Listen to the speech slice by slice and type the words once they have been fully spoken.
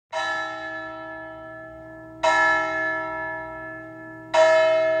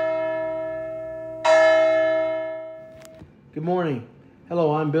Good morning.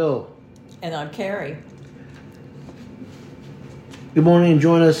 Hello, I'm Bill. And I'm Carrie. Good morning and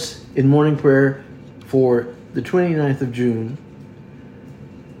join us in morning prayer for the 29th of June,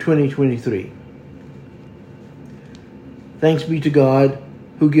 2023. Thanks be to God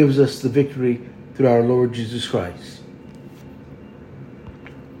who gives us the victory through our Lord Jesus Christ.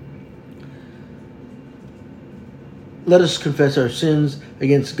 Let us confess our sins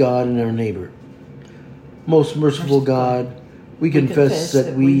against God and our neighbor. Most merciful God, we confess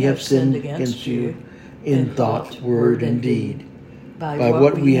that we have sinned against you in thought, word, and deed, by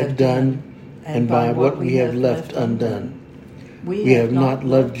what we have done and by what we have left undone. We have not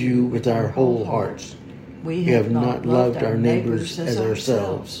loved you with our whole hearts. We have not loved our neighbors as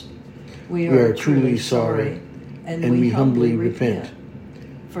ourselves. We are truly sorry, and we humbly repent.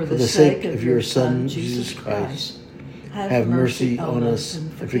 For the sake of your Son, Jesus Christ, have mercy on us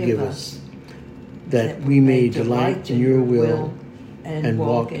and forgive us, that we may delight in your will and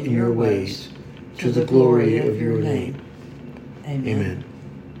walk in your ways, to the glory of your name. Amen.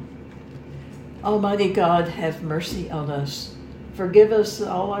 Almighty God, have mercy on us. Forgive us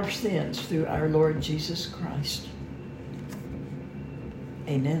all our sins through our Lord Jesus Christ.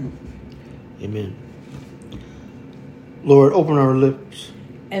 Amen. Amen. Lord, open our lips,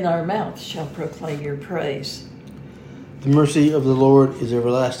 and our mouth shall proclaim your praise. The mercy of the Lord is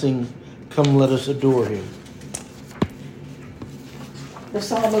everlasting. Come, let us adore him. The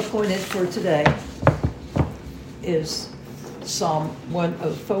psalm appointed for today is Psalm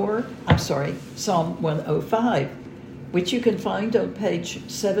 105, which you can find on page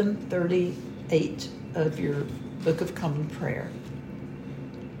 738 of your Book of Common Prayer.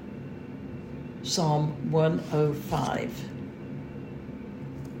 Psalm 105.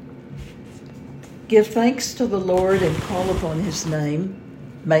 Give thanks to the Lord and call upon his name.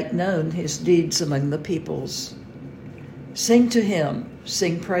 Make known his deeds among the peoples. Sing to him,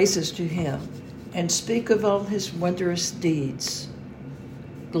 sing praises to him, and speak of all his wondrous deeds.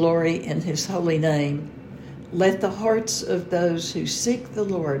 Glory in his holy name. Let the hearts of those who seek the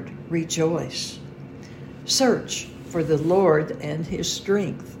Lord rejoice. Search for the Lord and his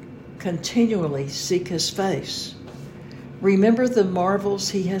strength. Continually seek his face. Remember the marvels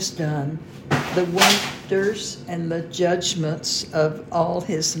he has done, the wonders and the judgments of all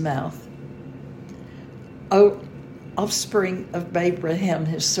his mouth. O offspring of Abraham,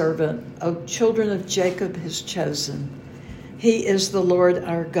 his servant, O children of Jacob, his chosen. He is the Lord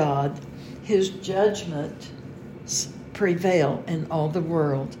our God. His judgments prevail in all the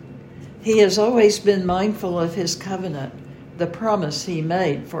world. He has always been mindful of his covenant, the promise he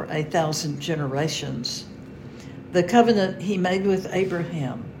made for 1,000 generations. The covenant he made with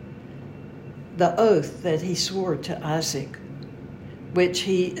Abraham, the oath that he swore to Isaac, which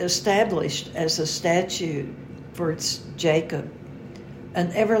he established as a statute for Jacob,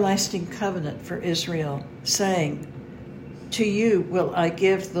 an everlasting covenant for Israel, saying, to you will I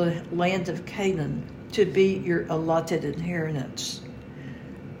give the land of Canaan to be your allotted inheritance.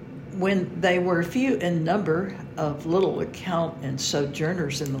 When they were few in number, of little account and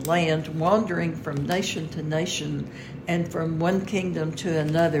sojourners in the land, wandering from nation to nation and from one kingdom to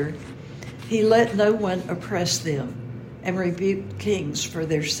another, he let no one oppress them and rebuked kings for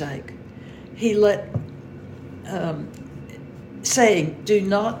their sake. He saying, do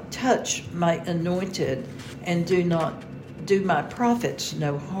not touch my anointed and do not do my prophets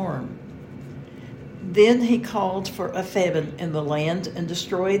no harm. Then he called for a famine in the land and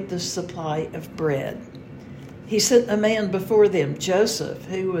destroyed the supply of bread. He sent a man before them, Joseph,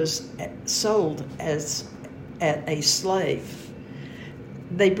 who was sold at a slave.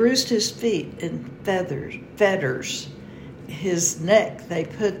 They bruised his feet in fetters. His neck they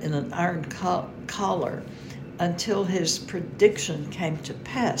put in an iron collar until his prediction came to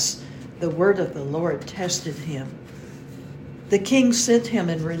pass. The word of the Lord tested him. The king sent him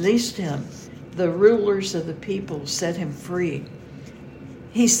and released him. The rulers of the people set him free.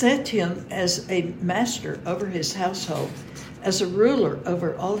 He set him as a master over his household, as a ruler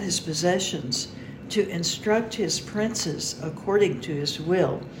over all his possessions, to instruct his princes according to his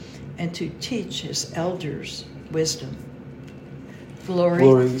will, and to teach his elders wisdom.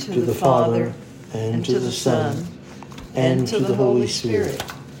 Glory to the Father, and to the Son, and to the Holy Spirit,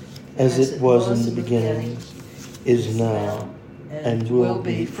 as it was in the beginning, is now, and will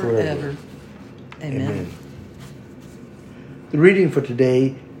be forever. Amen. The reading for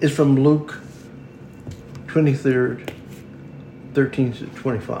today is from Luke 23, 13 to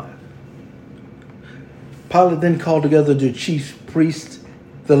 25. Pilate then called together the chief priests,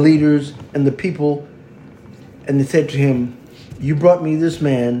 the leaders, and the people, and they said to him, you brought me this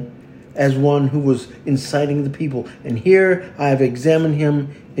man as one who was inciting the people. And here I have examined him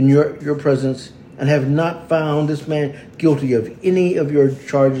in your presence, and have not found this man guilty of any of your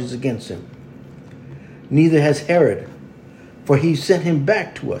charges against him. Neither has Herod, for he sent him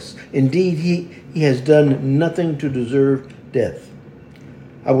back to us. Indeed, he has done nothing to deserve death.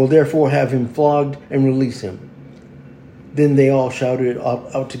 I will therefore have him flogged and release him." Then they all shouted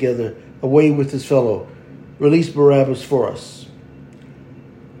out together, "Away with this fellow! Release Barabbas for us."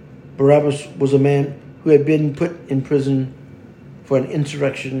 Barabbas was a man who had been put in prison for an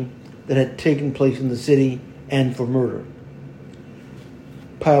insurrection that had taken place in the city and for murder.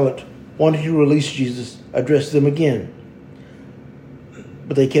 Pilate wanted to release Jesus, address them again,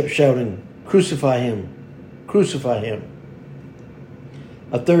 but they kept shouting, "Crucify him! Crucify him!"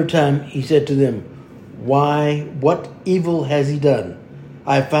 A third time he said to them, "Why, what evil has he done?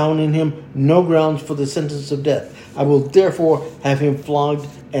 I have found in him no grounds for the sentence of death. I will therefore have him flogged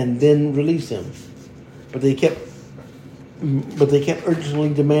and then release him." But they kept urgently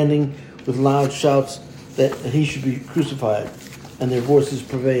demanding with loud shouts that he should be crucified, and their voices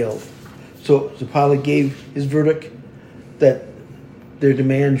prevailed. So Pilate gave his verdict that their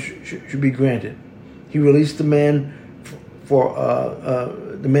demand should be granted. He released the man for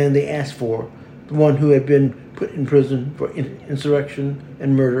the man they asked for, the one who had been put in prison for insurrection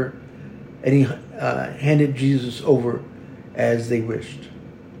and murder, and he handed Jesus over as they wished.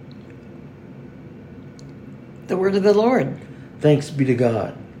 The word of the Lord. Thanks be to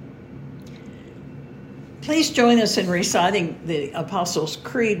God. Please join us in reciting the Apostles'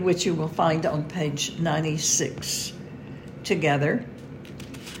 Creed, which you will find on page 96. Together.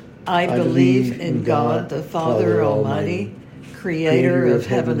 I believe in God, the Father Almighty, creator of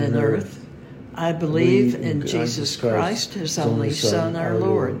heaven and earth. I believe in Jesus Christ, his only Son, our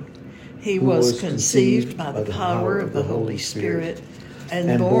Lord. He was conceived by the power of the Holy Spirit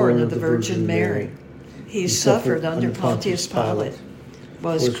and born of the Virgin Mary. He suffered under Pontius Pilate,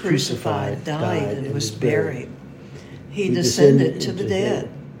 was crucified, died, and was buried. He descended to the dead.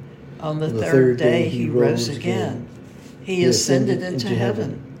 On the third day he rose again. He ascended into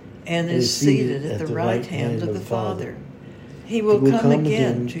heaven and is seated at the right hand of the Father. He will come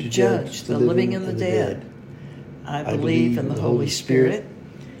again to judge the living and the dead. I believe in the Holy Spirit,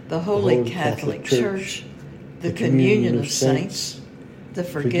 the Holy Catholic Church, the communion of saints, the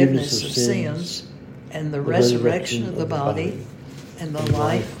forgiveness of sins, and the resurrection of the body, and the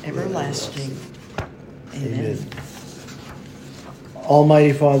life everlasting. Amen.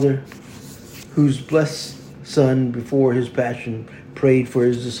 Almighty Father, whose blessed Son before his passion prayed for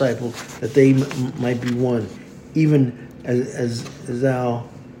his disciples that they might be one, even as thou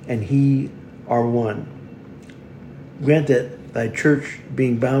and he are one. Grant that thy church,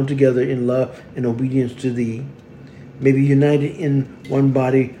 being bound together in love and obedience to thee, may be united in one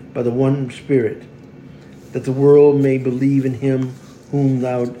body by the one Spirit, that the world may believe in him whom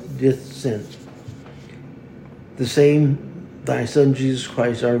thou didst send, the same thy Son Jesus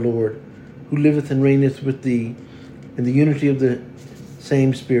Christ our Lord, who liveth and reigneth with thee in the unity of the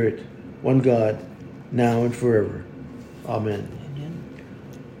same Spirit, one God, now and forever. Amen. Amen.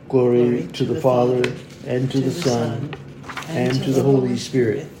 Glory to the Father, and to the Son, and to the Holy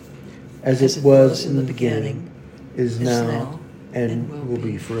Spirit, as it was in the beginning, is now, and will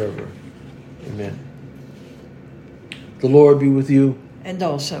be forever. Amen. The Lord be with you. And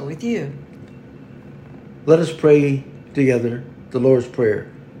also with you. Let us pray together the Lord's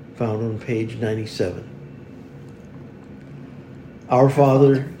Prayer, found on page 97. Our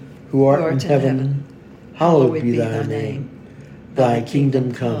Father, who art in heaven, hallowed be thy name. Thy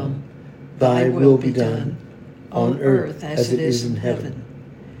kingdom come, thy will be done, on earth as it is in heaven.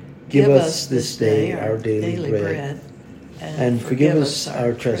 Give us this day our daily bread, and forgive us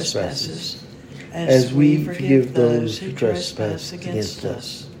our trespasses, as we forgive those who trespass against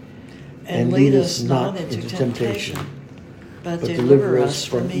us. And lead us not into temptation, but deliver us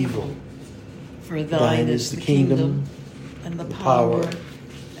from evil. For thine is the kingdom, and the power,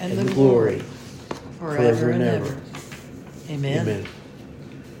 and the glory, forever and ever. Amen. Amen.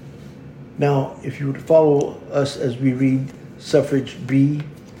 Now, if you would follow us as we read Suffrage B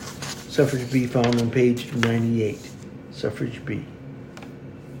found on page 98. Suffrage B.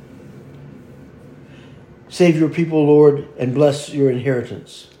 Save your people, Lord, and bless your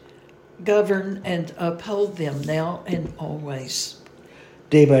inheritance. Govern and uphold them now and always.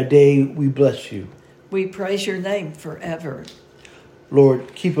 Day by day we bless you. We praise your name forever.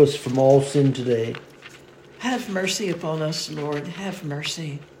 Lord, keep us from all sin today. Have mercy upon us, Lord, have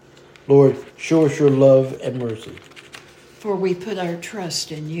mercy. Lord, show us your love and mercy. For we put our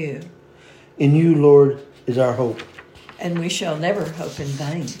trust in you. In you, Lord, is our hope. And we shall never hope in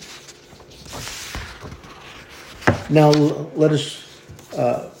vain. Now let us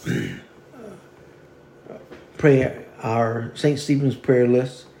pray our St. Stephen's prayer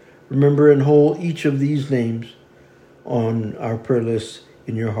list. Remember and hold each of these names on our prayer list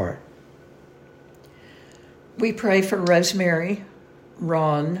in your heart. We pray for Rosemary,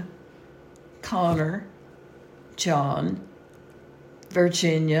 Ron, Connor, John,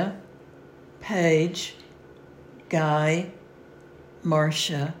 Virginia, Paige, Guy,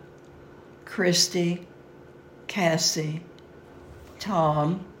 Marcia, Christy, Cassie,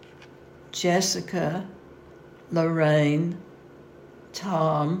 Tom, Jessica, Lorraine,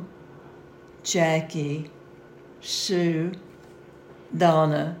 Tom, Jackie, Sue,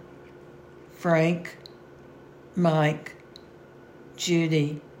 Donna, Frank, Mike,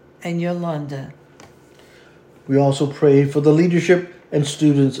 Judy, and Yolanda. We also pray for the leadership and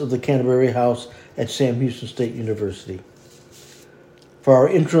students of the Canterbury House at Sam Houston State University. For our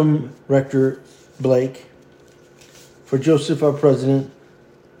interim rector, Blake. For Joseph, our president.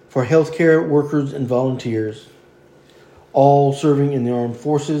 For healthcare workers and volunteers. All serving in the armed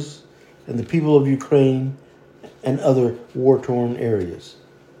forces and the people of Ukraine and other war-torn areas.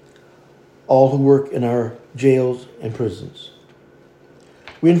 All who work in our jails and prisons.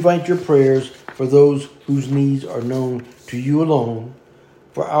 We invite your prayers for those whose needs are known to you alone,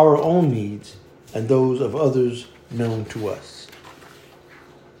 for our own needs and those of others known to us.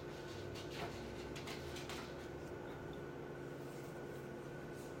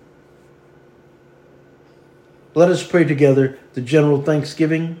 Let us pray together the general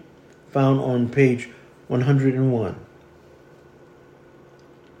thanksgiving found on page 101.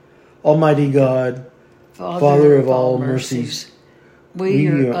 Almighty God, Father of all mercies, we,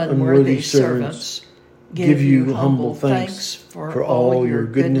 your unworthy servants, give you humble thanks for all your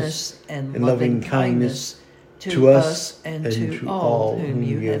goodness and loving kindness to us and to all whom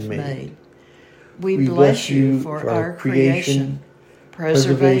you have made. We bless you for our creation,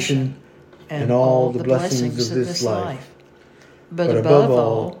 preservation, and all the blessings of this life, but above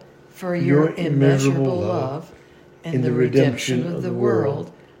all, for your immeasurable love and the redemption of the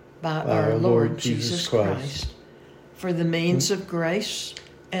world by our Lord Jesus Christ, for the means of grace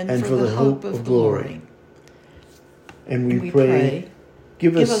and for the hope of glory. And we pray,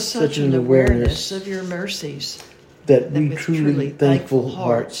 give us such an awareness of your mercies that we truly thankful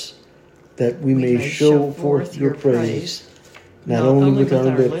hearts, that we may show forth your praise, not only with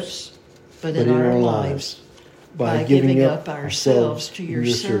our lips, but in our lives, by giving up ourselves to your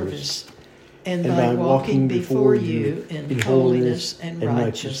service, and by walking before you in holiness and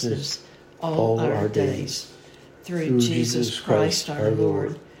righteousness all our days. Through Jesus Christ our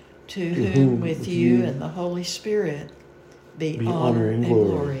Lord, to whom with you and the Holy Spirit be honor and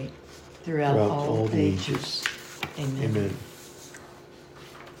glory throughout all ages. Amen.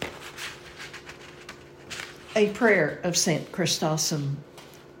 A prayer of St. Chrysostom.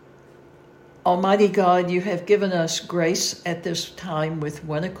 Almighty God, you have given us grace at this time with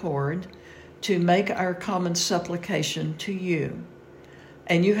one accord to make our common supplication to you.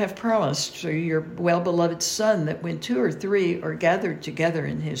 And you have promised through your well-beloved Son that when 2 or 3 are gathered together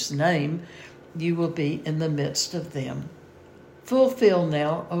in his name, you will be in the midst of them. Fulfill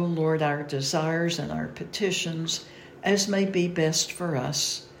now, O Lord, our desires and our petitions as may be best for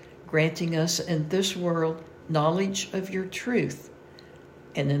us, granting us in this world knowledge of your truth,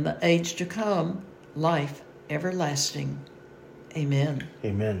 and in the age to come, life everlasting. Amen.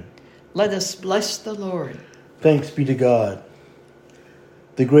 Amen. Let us bless the Lord. Thanks be to God.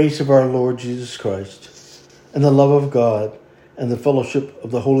 The grace of our Lord Jesus Christ, and the love of God, and the fellowship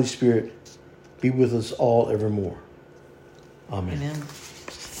of the Holy Spirit be with us all evermore. Amen. Amen.